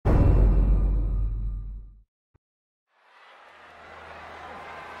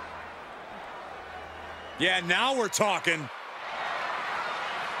Yeah, now we're talking.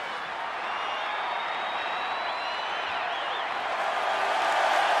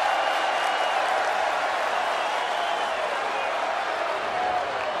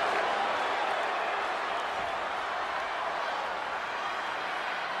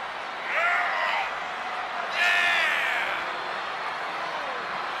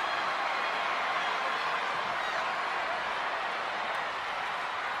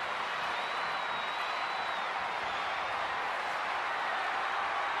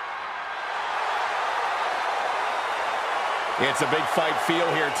 It's a big fight feel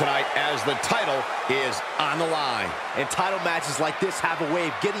here tonight as the title is on the line. And title matches like this have a way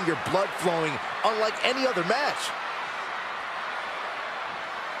of getting your blood flowing unlike any other match.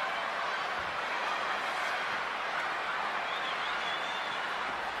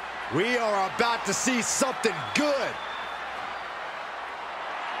 We are about to see something good.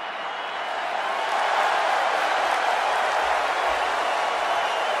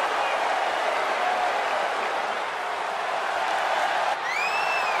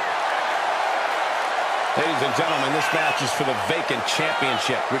 Ladies and gentlemen, this match is for the vacant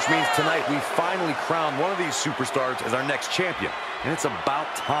championship, which means tonight we finally crown one of these superstars as our next champion. And it's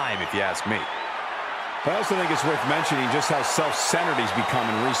about time, if you ask me. But I also think it's worth mentioning just how self-centered he's become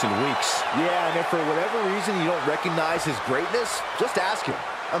in recent weeks. Yeah, and if for whatever reason you don't recognize his greatness, just ask him.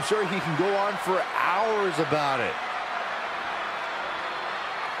 I'm sure he can go on for hours about it.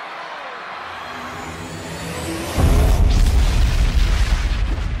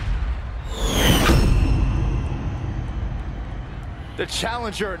 The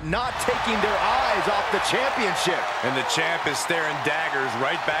challenger not taking their eyes off the championship. And the champ is staring daggers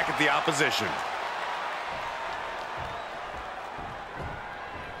right back at the opposition.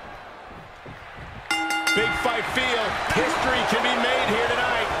 Big fight feel. History can be made here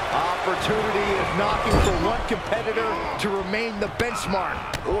tonight. Opportunity is knocking for one competitor to remain the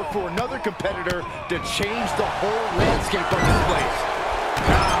benchmark, or for another competitor to change the whole landscape of this place.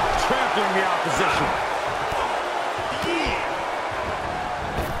 Now trampling the opposition.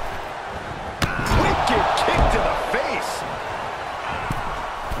 Wicked kick to the face.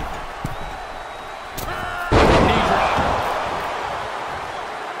 Knee drop.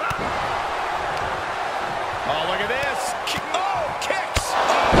 Oh, look at this. Oh, kicks. Oh,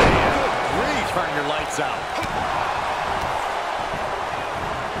 man. Good grief. Turn your lights out.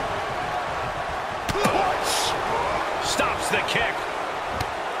 Punch. Stops the kick.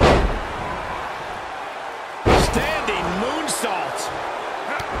 Standing moonsault.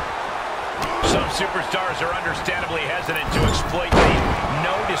 Some superstars are understandably hesitant to exploit the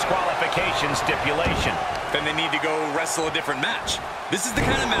no disqualification stipulation. Then they need to go wrestle a different match. This is the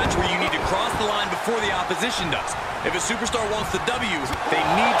kind of match where you need to cross the line before the opposition does. If a superstar wants the W, they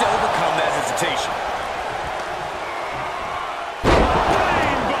need to overcome that hesitation.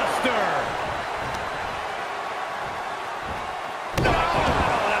 Brainbuster! No,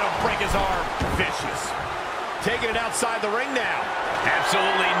 that'll break his arm. Vicious. Taking it outside the ring now.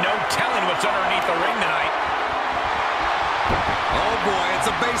 Absolutely no telling what's underneath the ring tonight. Oh boy, it's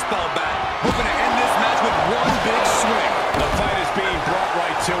a baseball bat. Hoping to end this match with one big swing. The fight is being brought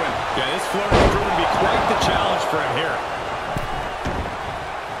right to him. Yeah, this flirt has proven to be quite the challenge for him here.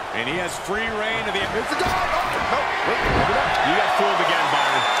 And he has free reign of the... It's a dog. Oh, wait, You got fooled again,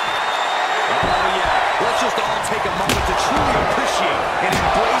 Byron. Oh yeah, let's just all take a moment to truly appreciate and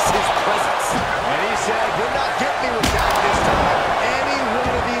embrace his presence. and he said, "You're not getting me with that this time." Any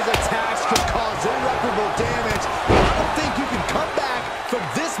one of these attacks could cause irreparable damage. I don't think you can come back from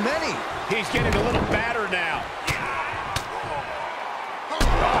this many. He's getting a little battered now. Oh,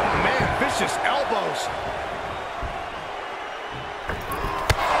 man, vicious elbows.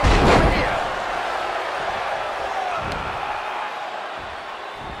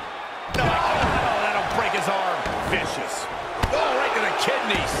 That'll break his arm. Vicious. Oh, right to the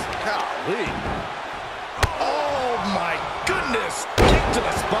kidneys. Golly. Oh, my goodness. Kick to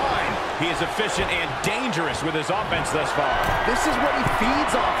the spine. He is efficient and dangerous with his offense thus far. This is what he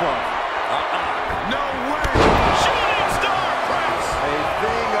feeds off of. No way. Shooting star press. A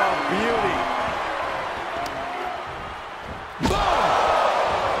thing of beauty.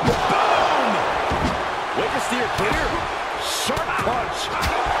 Boom. Boom. Way to steer clear. Sharp punch.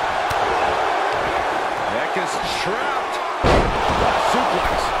 Neck is trapped.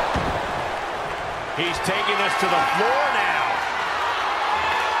 Suplex. He's taking this to the floor now.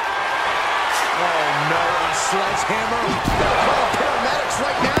 Oh, no, a sledgehammer. Gotta call paramedics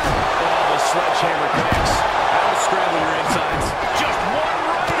right now. Oh, the sledgehammer connects. That'll scramble your insides. Just one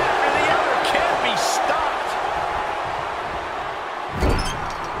right after the other. Can't be stopped.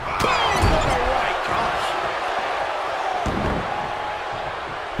 Boom! What a right. Gosh.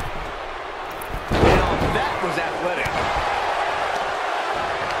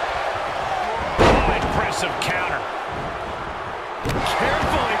 aggressive counter.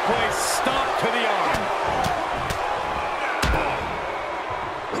 Carefully placed stop to the arm.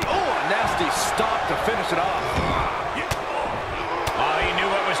 Oh, a nasty stop to finish it off. Oh, he knew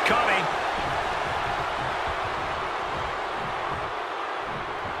what was coming.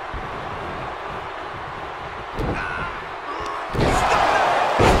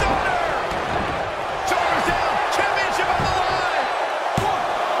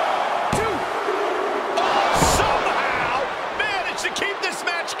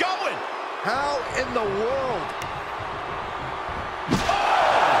 How in the world?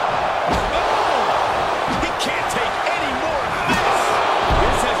 He can't take any more of this.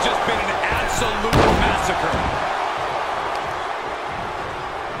 This has just been an absolute massacre.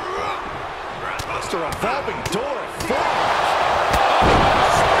 It's a revolving door forward.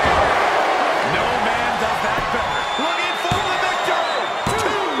 No man does that better. Looking for the victory.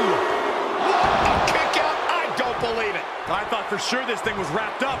 2. What a kick out. I don't believe it. I thought for sure this thing was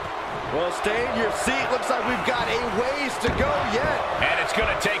wrapped up. Well, stay in your seat. Looks like we've got a ways to go yet. And it's going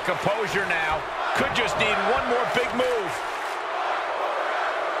to take composure now. Could just need one more big move.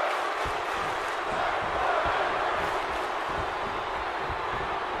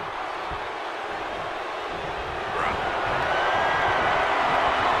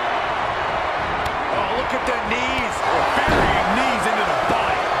 Oh, look at the knees. Burying knees into the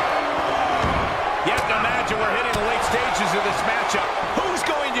body. You have to imagine we're hitting the late stages of this matchup. Who's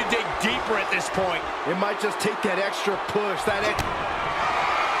going to dig deeper at this point? It might just take that extra push, that To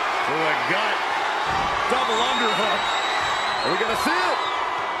the gut. Double underhook. Are we going to see it?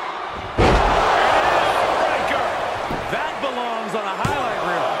 Breaker. That belongs on a highlight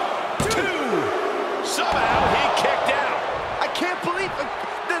reel. 2. Somehow he kicked out. I can't believe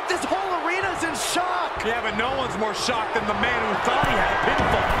that this whole arena's in shock. Yeah, but no one's more shocked than the man who thought he had a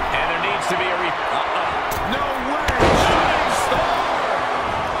pinfall. And there needs to be a No way. Shooting star.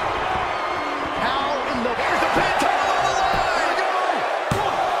 How in the... Here's the pin, title on the line. Here we go.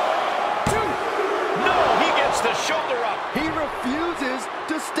 1, 2. No, he gets the shoulder up. He refuses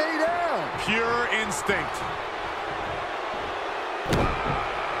to stay down. Pure instinct.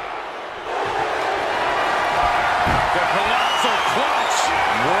 The colossal clutch.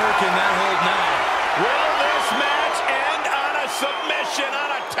 Working that hold now. Will this match end on a submission,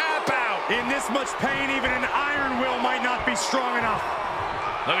 on a tap out? In this much pain, even an iron will might not be strong enough.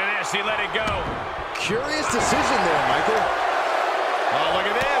 Look at this, he let it go. Curious decision there, Michael. Oh, look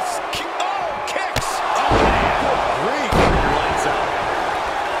at this. Oh, kicks. Oh, man. Good grief. Lights out.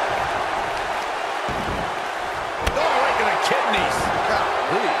 Oh, right to the kidneys.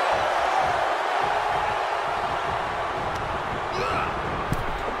 Golly.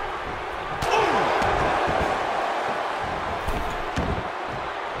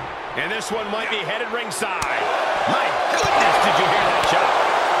 And this one might be headed ringside. My goodness, did you hear that shot?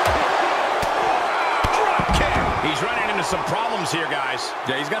 Drop kick. He's running into some problems here, guys.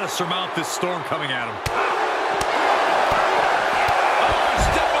 Yeah, he's got to surmount this storm coming at him. Oh,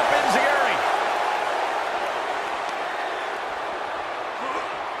 step up Enziguri.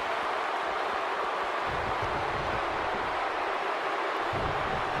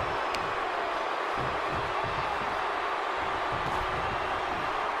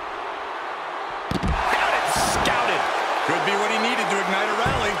 Got it scouted. Could be what he needed to ignite a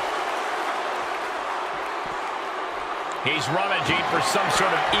rally. He's rummaging for some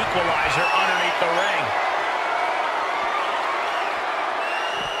sort of equalizer underneath the ring.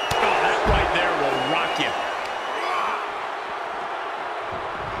 Oh, that right there will rock you.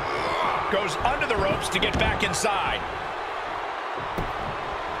 Goes under the ropes to get back inside.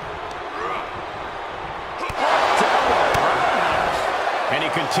 And he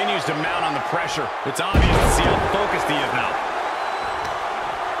continues to mount on the pressure. It's obvious to see how focused he is now.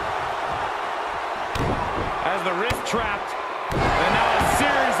 As the wrist trapped, and now a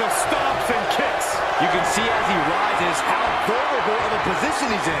series of stops and kicks. You can see as he rises how vulnerable of a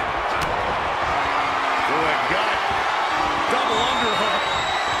position he's in. To the gut. Double underhook.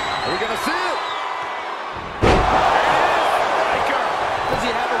 Are we going to see it? Breaker. Does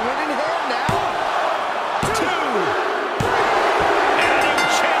he have a win in hand now? 2. And a new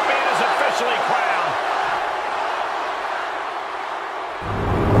champion is officially crowned.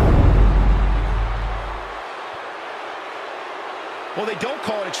 Well, they don't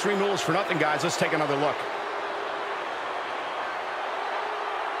call it Extreme Rules for nothing, guys. Let's take another look.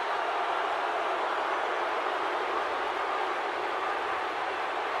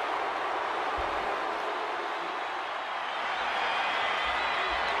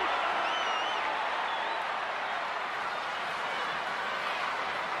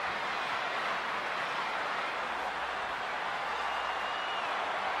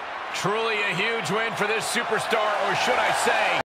 Truly a huge win for this superstar, or should I say...